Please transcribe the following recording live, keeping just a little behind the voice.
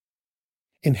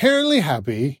Inherently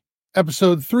Happy,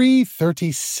 episode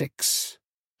 336.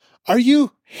 Are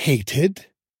you hated?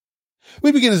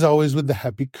 We begin as always with the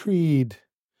Happy Creed.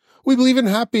 We believe in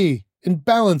happy, in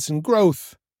balance and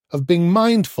growth, of being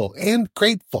mindful and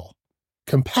grateful,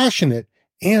 compassionate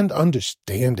and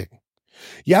understanding.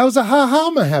 Yowza ha ha,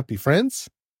 my happy friends.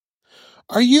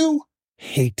 Are you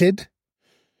hated?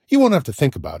 You won't have to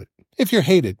think about it. If you're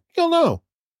hated, you'll know.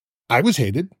 I was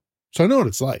hated, so I know what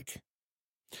it's like.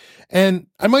 And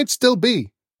I might still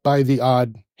be by the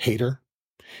odd hater.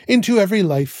 Into every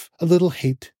life a little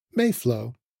hate may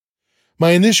flow.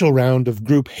 My initial round of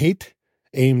group hate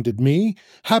aimed at me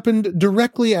happened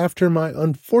directly after my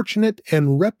unfortunate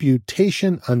and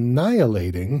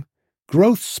reputation-annihilating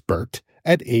growth spurt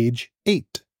at age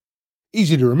 8.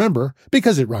 Easy to remember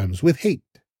because it rhymes with hate.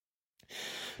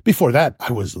 Before that,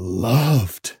 I was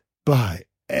loved by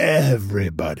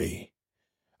everybody.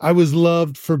 I was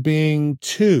loved for being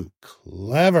too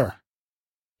clever,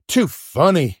 too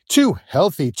funny, too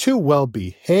healthy, too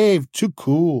well-behaved, too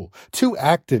cool, too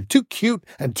active, too cute,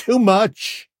 and too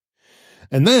much.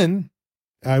 And then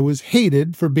I was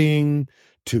hated for being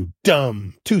too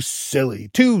dumb, too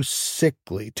silly, too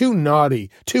sickly, too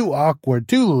naughty, too awkward,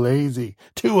 too lazy,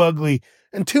 too ugly,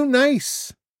 and too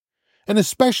nice. And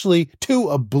especially too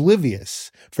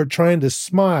oblivious for trying to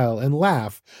smile and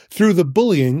laugh through the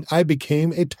bullying I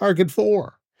became a target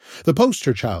for. The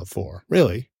poster child for,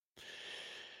 really.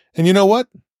 And you know what?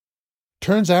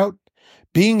 Turns out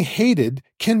being hated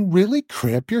can really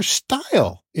cramp your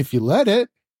style if you let it.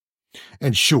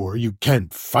 And sure, you can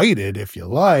fight it if you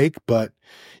like, but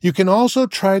you can also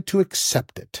try to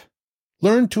accept it.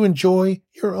 Learn to enjoy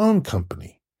your own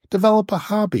company. Develop a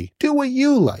hobby. Do what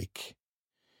you like.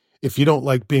 If you don't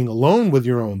like being alone with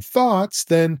your own thoughts,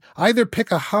 then either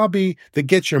pick a hobby that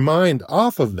gets your mind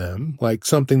off of them, like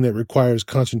something that requires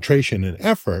concentration and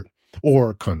effort,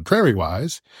 or,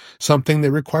 contrariwise, something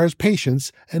that requires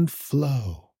patience and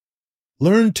flow.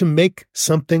 Learn to make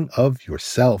something of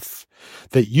yourself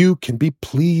that you can be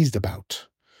pleased about.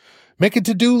 Make a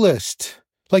to-do list,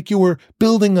 like you were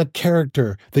building a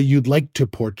character that you'd like to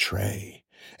portray,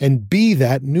 and be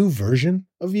that new version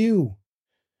of you.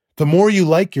 The more you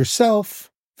like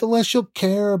yourself, the less you'll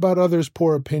care about others'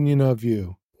 poor opinion of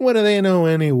you. What do they know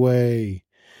anyway?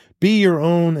 Be your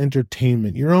own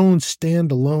entertainment, your own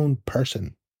stand-alone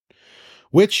person.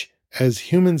 Which, as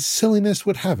human silliness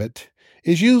would have it,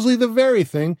 is usually the very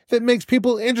thing that makes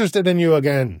people interested in you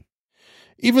again.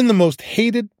 Even the most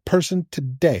hated person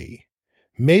today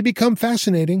may become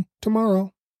fascinating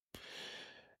tomorrow.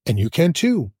 And you can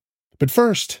too. But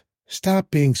first,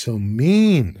 stop being so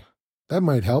mean. That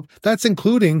might help. That's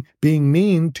including being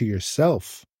mean to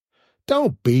yourself.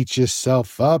 Don't beat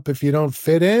yourself up if you don't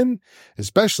fit in,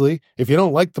 especially if you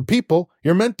don't like the people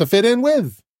you're meant to fit in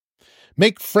with.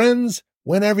 Make friends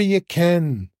whenever you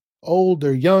can. Old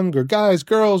or young or guys,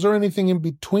 girls, or anything in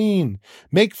between.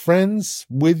 Make friends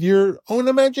with your own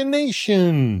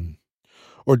imagination.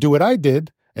 Or do what I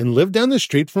did and live down the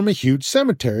street from a huge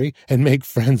cemetery and make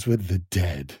friends with the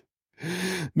dead.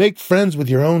 Make friends with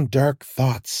your own dark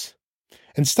thoughts.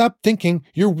 And stop thinking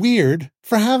you're weird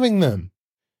for having them.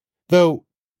 Though,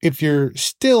 if you're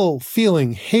still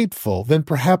feeling hateful, then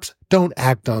perhaps don't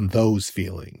act on those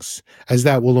feelings, as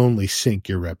that will only sink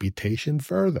your reputation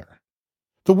further.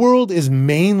 The world is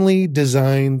mainly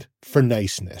designed for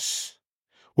niceness,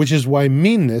 which is why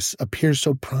meanness appears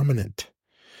so prominent,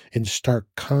 in stark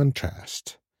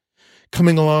contrast,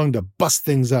 coming along to bust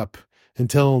things up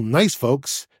until nice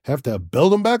folks have to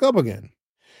build them back up again.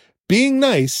 Being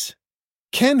nice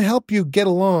can help you get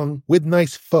along with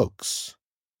nice folks,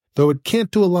 though it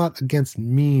can't do a lot against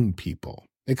mean people,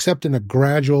 except in a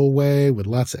gradual way with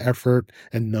lots of effort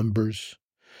and numbers.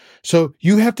 So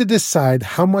you have to decide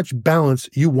how much balance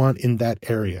you want in that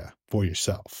area for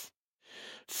yourself.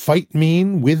 Fight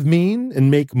mean with mean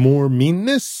and make more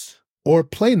meanness, or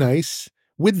play nice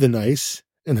with the nice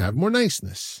and have more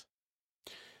niceness.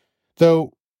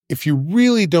 Though, if you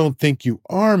really don't think you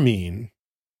are mean,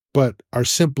 but are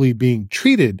simply being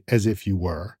treated as if you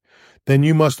were, then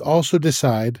you must also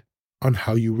decide on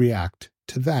how you react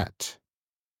to that.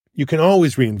 You can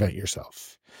always reinvent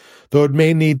yourself, though it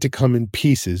may need to come in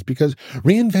pieces because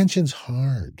reinvention's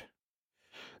hard.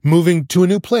 Moving to a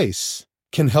new place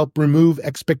can help remove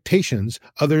expectations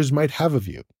others might have of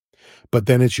you, but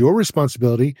then it's your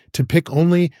responsibility to pick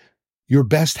only your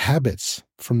best habits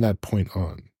from that point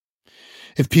on.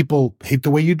 If people hate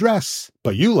the way you dress,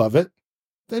 but you love it,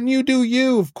 then you do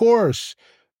you, of course.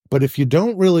 But if you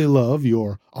don't really love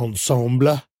your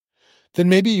ensemble, then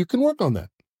maybe you can work on that.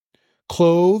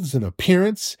 Clothes and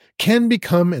appearance can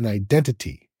become an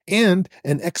identity and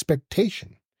an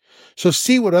expectation. So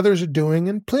see what others are doing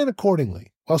and plan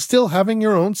accordingly, while still having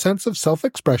your own sense of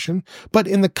self-expression, but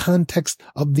in the context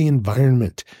of the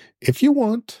environment, if you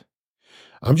want.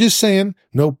 I'm just saying,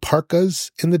 no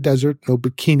parkas in the desert, no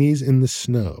bikinis in the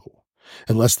snow.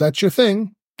 Unless that's your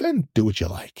thing, then do what you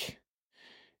like.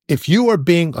 If you are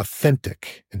being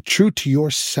authentic and true to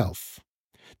yourself,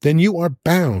 then you are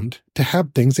bound to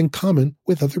have things in common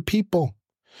with other people,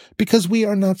 because we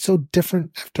are not so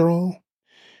different after all.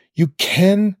 You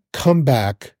can come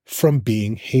back from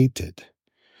being hated.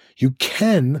 You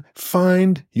can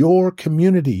find your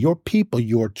community, your people,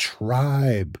 your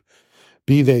tribe,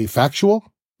 be they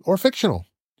factual or fictional.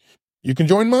 You can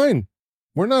join mine.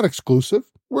 We're not exclusive.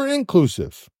 We're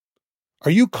inclusive.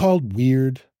 Are you called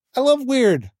weird? I love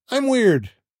weird. I'm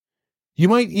weird. You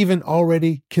might even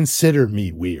already consider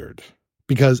me weird,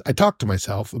 because I talk to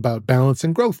myself about balance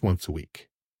and growth once a week.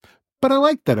 But I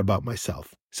like that about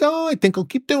myself, so I think I'll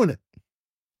keep doing it.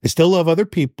 I still love other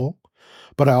people,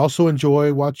 but I also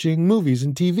enjoy watching movies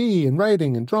and TV and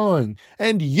writing and drawing.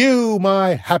 And you,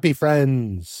 my happy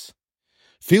friends,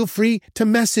 feel free to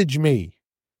message me.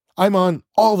 I'm on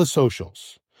all the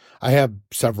socials. I have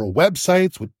several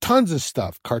websites with tons of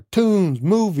stuff, cartoons,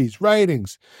 movies,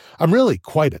 writings. I'm really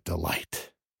quite a delight.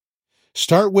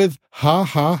 Start with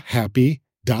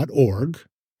hahahappy.org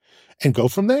and go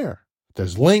from there.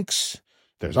 There's links,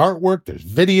 there's artwork, there's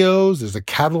videos, there's a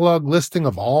catalog listing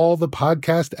of all the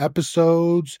podcast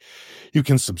episodes. You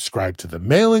can subscribe to the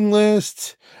mailing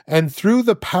list, and through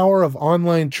the power of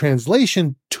online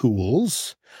translation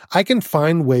tools, I can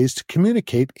find ways to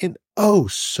communicate in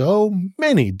so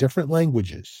many different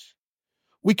languages.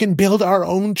 We can build our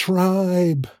own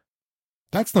tribe.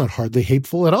 That's not hardly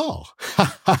hateful at all.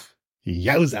 Ha ha!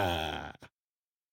 Yowza!